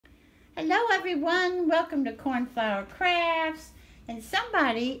Hello everyone, welcome to Cornflower Crafts. And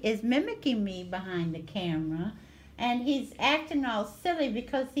somebody is mimicking me behind the camera. And he's acting all silly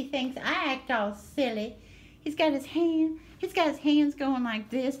because he thinks I act all silly. He's got his hands going like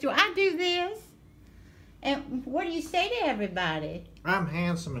this. Do I do this? And what do you say to everybody? I'm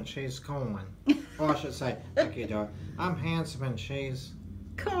handsome and she's corn. Or I should say, thank you, Doc. I'm handsome and she's...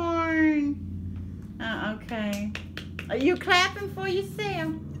 Corn. Okay. Are you clapping for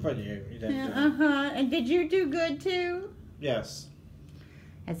yourself? For you. You did good. And did you do good too? Yes.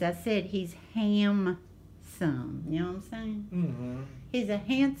 As I said, he's handsome. You know what I'm saying? Mm-hmm. He's a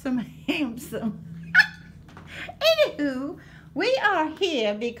handsome. Anywho, we are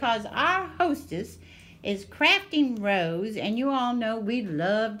here because our hostess is Crafting Rose, and you all know we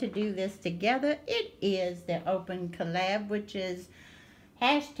love to do this together. It is the open collab, which is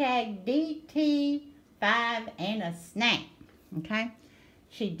hashtag DT5 and a snack. Okay?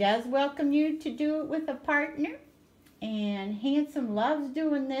 She does welcome you to do it with a partner. And Handsome loves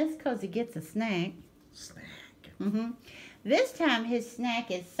doing this because he gets a snack. This time his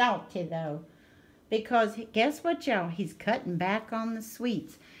snack is salty though. Because guess what, y'all? He's cutting back on the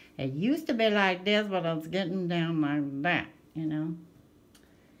sweets. It used to be like this, but it's getting down like that, you know.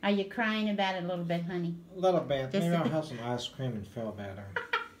 Are you crying about it a little bit, honey? A little bit. Maybe I'll have some ice cream and feel better.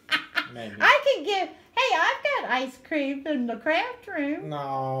 Maybe. Hey, I've got ice cream in the craft room.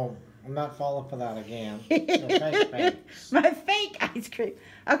 No, I'm not falling for that again. Your fake bakes. My fake ice cream.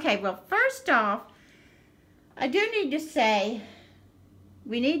 Okay, well, first off, I do need to say,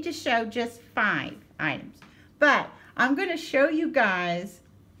 we need to show just 5 items. But I'm going to show you guys,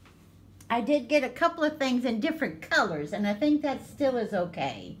 I did get a couple of things in different colors, and I think that still is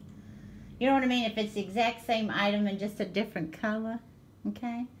okay. You know what I mean? If it's the exact same item in just a different color,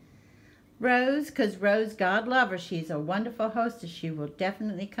 okay? Rose, because Rose, God love her, she's a wonderful hostess. She will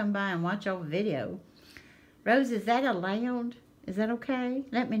definitely come by and watch our video. Rose, is that allowed? Is that okay?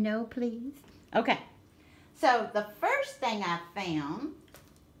 Let me know, please. Okay. So, the first thing I found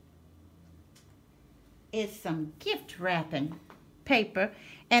is some gift wrapping paper.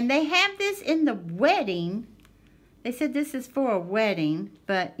 And they have this in the wedding. They said this is for a wedding,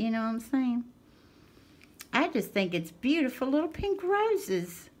 but you know what I'm saying? I just think it's beautiful little pink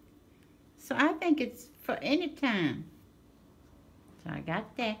roses. So I think it's for any time. So I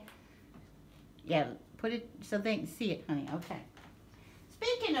got that. Yeah, put it so they can see it, honey. Okay.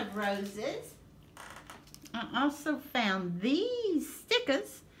 Speaking of roses, I also found these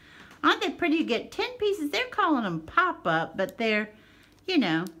stickers. Aren't they pretty? You get 10 pieces. They're calling them pop-up, but they're, you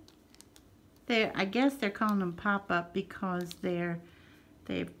know, I guess they're calling them pop-up because they've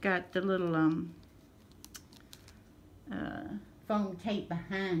got the little foam tape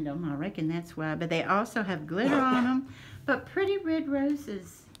behind them. I reckon that's why. But they also have glitter on them. But pretty red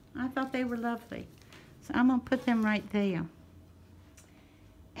roses. I thought they were lovely. So I'm going to put them right there.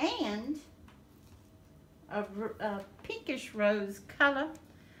 And a pinkish rose color.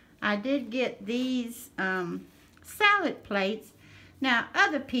 I did get these salad plates. Now,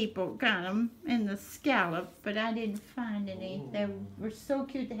 other people got them in the scallop, but I didn't find any. They were so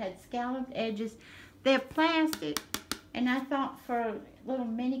cute. They had scalloped edges. They're plastic, and I thought for little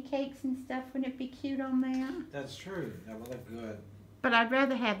mini cakes and stuff, wouldn't it be cute on there? That's true. That would look good. But I'd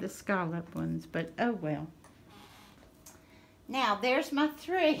rather have the scallop ones, but oh well. Now, there's my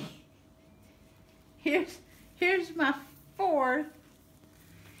 3. Here's my 4th.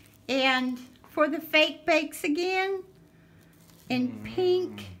 And for the fake bakes again, in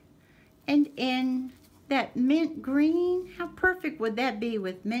pink and in that mint green. How perfect would that be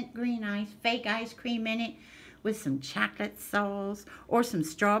with mint green fake ice cream in it with some chocolate sauce or some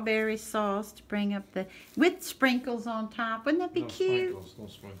strawberry sauce to bring up with sprinkles on top. Wouldn't that be cute? No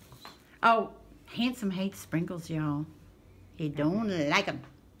sprinkles. Oh, Handsome hates sprinkles, y'all. He don't like them.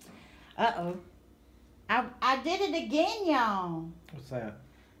 Uh-oh. I did it again, y'all. What's that?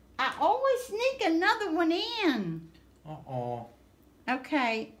 I always sneak another one in. Uh-oh.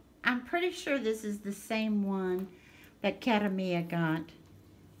 Okay, I'm pretty sure this is the same one that Katamia got.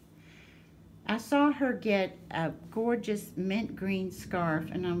 I saw her get a gorgeous mint green scarf,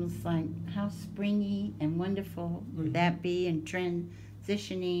 and I was like, how springy and wonderful would that be, and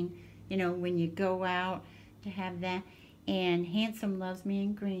transitioning, you know, when you go out to have that. And Handsome loves me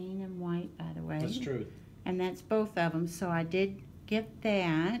in green and white, by the way. That's true. And that's both of them, so I did get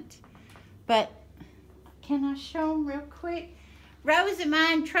that. But can I show them real quick? Rose, am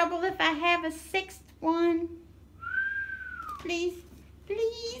I in trouble if I have a 6th one? Please,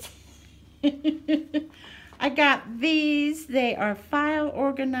 please. I got these. They are file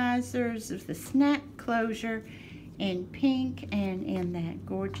organizers of the snap closure. in pink and in that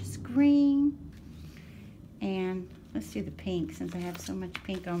gorgeous green. And let's do the pink since I have so much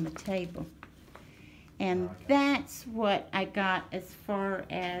pink on the table. And that's what I got as far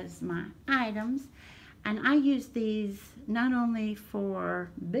as my items. And I use these not only for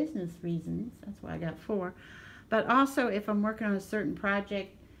business reasons, that's why I got 4, but also if I'm working on a certain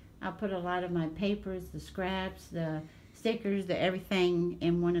project, I'll put a lot of my papers, the scraps, the stickers, the everything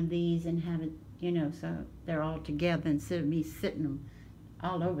in one of these and have it, you know, so they're all together instead of me sitting them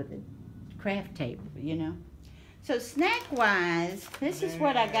all over the craft table, you know. So snack-wise, this is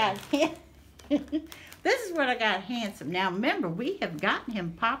what I got. This is what I got Handsome. Now remember, we have gotten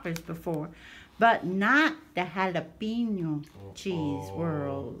him poppers before, but not the jalapeno cheese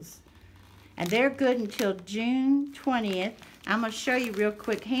whirls. And they're good until June 20th. I'm going to show you real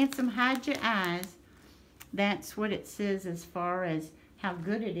quick. Handsome, hide your eyes. That's what it says as far as how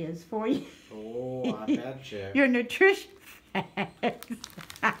good it is for you. Oh, I bet you. Your nutrition facts.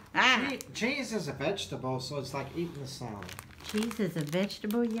 Cheese is a vegetable, so it's like eating a salad. Cheese is a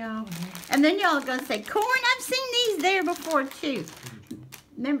vegetable, y'all. And then y'all are going to say, corn, I've seen these there before, too.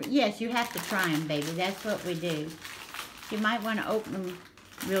 Remember, yes, you have to try them, baby. That's what we do. You might want to open them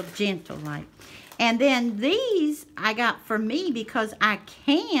real gentle like. And then these I got for me because I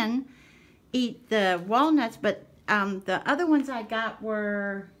can eat the walnuts, but the other ones I got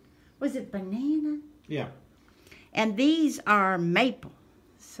were, was it banana? Yeah. And these are maple.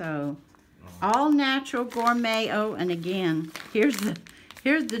 So all natural gourmet. Oh, and again, here's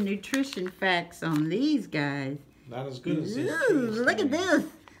the nutrition facts on these guys. Not as good as these. Ooh, look at this.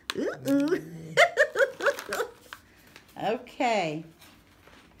 Ooh. Okay.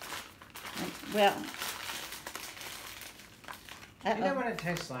 Well. You know what it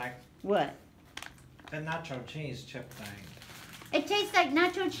tastes like? What? The nacho cheese chip thing. It tastes like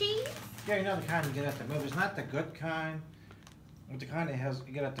nacho cheese? Yeah, you know the kind you get at the movies. Not the good kind. But the kind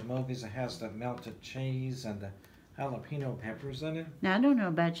you get at the movies that has the melted cheese and the jalapeno peppers in it. Now, I don't know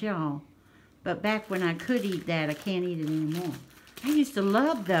about y'all, but back when I could eat that, I can't eat it anymore. I used to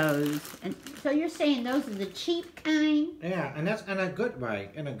love those. And so you're saying those are the cheap kind? Yeah, and that's in a good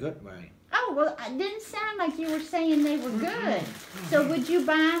way. In a good way. Oh, well, it didn't sound like you were saying they were good. So would you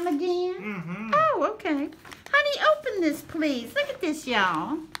buy them again? Oh, okay. Honey, open this, please. Look at this,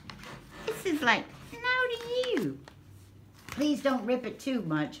 y'all. This is like, no to you. Please don't rip it too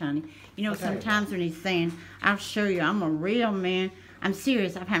much, honey. You know, sometimes when he's saying, I'll show you, I'm a real man. I'm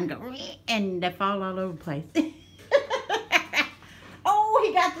serious. I've had him go, and they fall all over the place. Oh,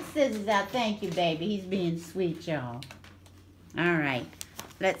 he got the scissors out. Thank you, baby. He's being sweet, y'all. All right.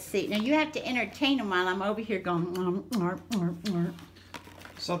 Let's see. Now, you have to entertain him while I'm over here going,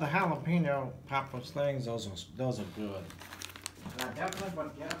 So the jalapeno poppers things, those are good. And I definitely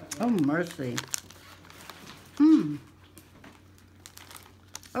would get them. oh, mercy.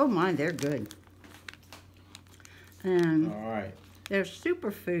 Oh, my, they're good. And All right. they're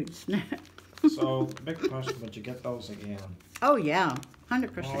superfood snacks. So, big question, would you get those again? Oh, yeah.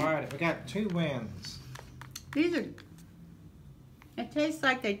 100%. All right, we got 2 wins. These are, it tastes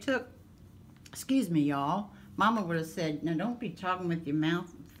like they took, excuse me, y'all. Mama would have said, no, don't be talking with your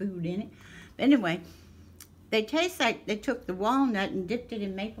mouth with food in it. But anyway, they taste like they took the walnut and dipped it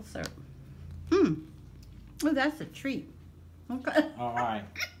in maple syrup. Oh, that's a treat. Okay. All right.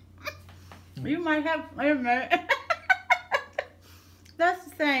 You might have, wait a minute. That's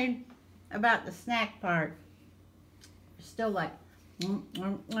the thing about the snack part. It's still like,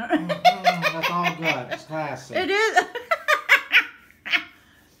 That's all good. It's classy. It is.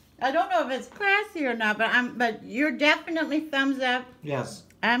 I don't know if it's classy or not, but you're definitely thumbs up. Yes.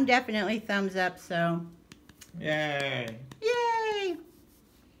 I'm definitely thumbs up, so Yay. yay!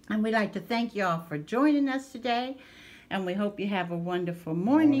 And we'd like to thank y'all for joining us today, and we hope you have a wonderful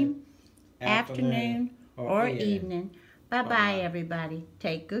morning, afternoon, or evening. Bye-bye, everybody.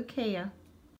 Take good care.